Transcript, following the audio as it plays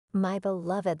My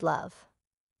beloved love.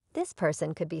 This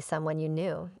person could be someone you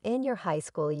knew in your high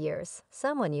school years,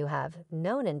 someone you have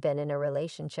known and been in a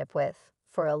relationship with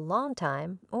for a long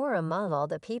time, or among all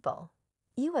the people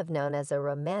you have known as a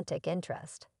romantic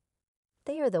interest.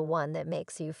 They are the one that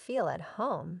makes you feel at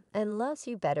home and loves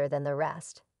you better than the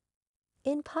rest.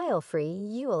 In Pile Free,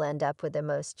 you will end up with the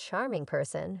most charming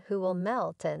person who will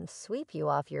melt and sweep you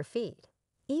off your feet,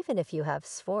 even if you have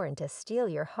sworn to steal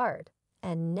your heart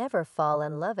and never fall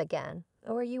in love again,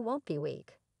 or you won't be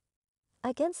weak.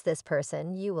 Against this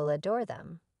person, you will adore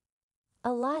them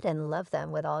a lot and love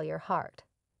them with all your heart.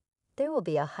 There will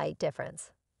be a height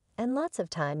difference, and lots of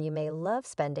time you may love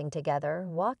spending together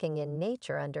walking in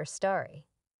nature under starry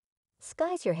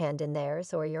skies, your hand in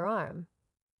theirs or your arm.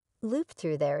 Looped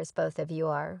through theirs, both of you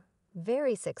are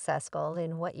very successful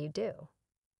in what you do.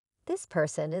 This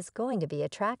person is going to be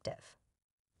attractive.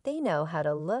 They know how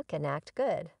to look and act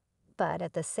good, but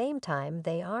at the same time,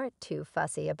 they aren't too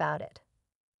fussy about it.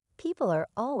 People are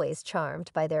always charmed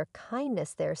by their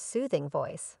kindness, their soothing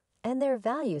voice, and their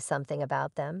value. Something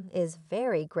about them is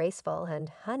very graceful and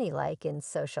honey-like in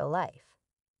social life.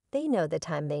 They know the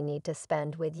time they need to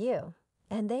spend with you,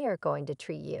 and they are going to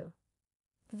treat you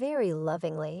very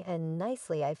lovingly and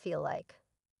nicely, I feel like.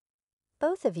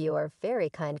 Both of you are very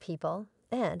kind people,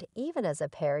 and even as a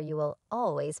pair, you will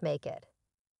always make it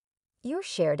your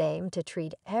shared aim to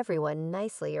treat everyone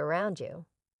nicely around you.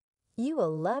 You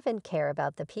will love and care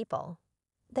about the people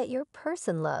that your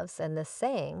person loves, and the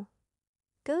saying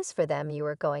goes for them, you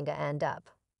are going to end up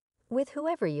with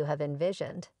whoever you have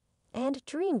envisioned and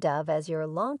dreamed of as your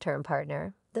long-term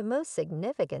partner. The most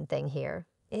significant thing here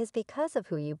is because of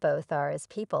who you both are as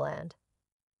people and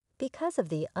because of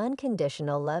the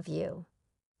unconditional love you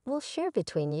will share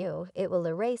between you. It will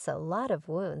erase a lot of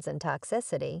wounds and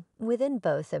toxicity within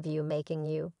both of you, making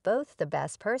you both the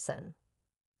best person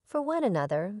for one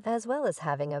another, as well as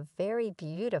having a very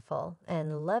beautiful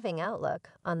and loving outlook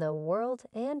on the world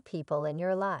and people in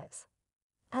your lives.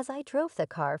 As I drove the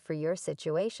car for your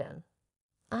situation,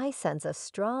 I sense a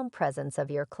strong presence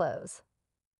of your close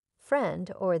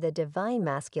friend, or the divine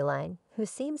masculine who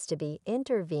seems to be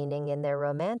intervening in their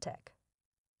romantic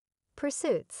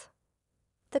pursuits.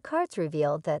 The cards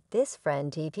revealed that this friend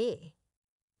TP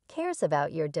cares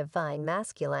about your divine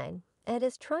masculine and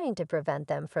is trying to prevent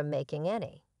them from making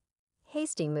any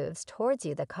hasty moves towards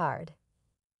you. The card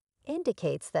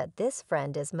indicates that this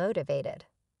friend is motivated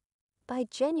by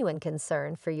genuine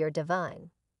concern for your divine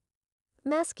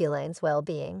masculine's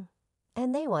well-being,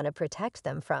 and they want to protect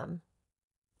them from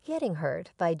getting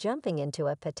hurt by jumping into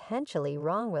a potentially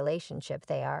wrong relationship.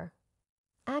 They are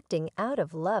acting out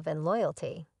of love and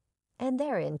loyalty, and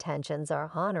their intentions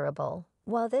are honorable.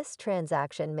 While this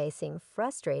transaction may seem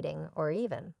frustrating or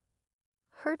even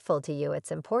hurtful to you,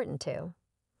 it's important to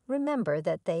remember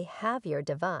that they have your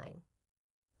divine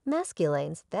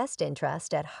masculine's best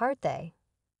interest at heart. They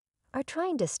are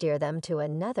trying to steer them to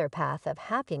another path of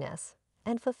happiness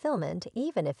and fulfillment,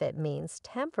 even if it means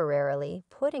temporarily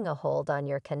putting a hold on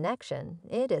your connection.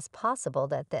 It is possible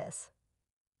that this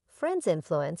friend's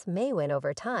influence may win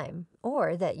over time,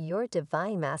 or that your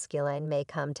divine masculine may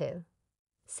come to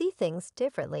see things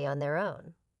differently on their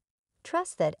own.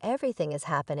 Trust that everything is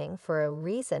happening for a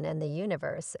reason and the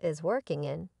universe is working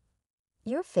in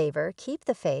your favor. Keep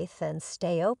the faith and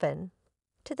stay open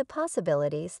to the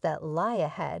possibilities that lie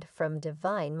ahead from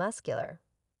divine muscular.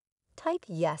 Type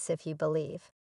yes if you believe.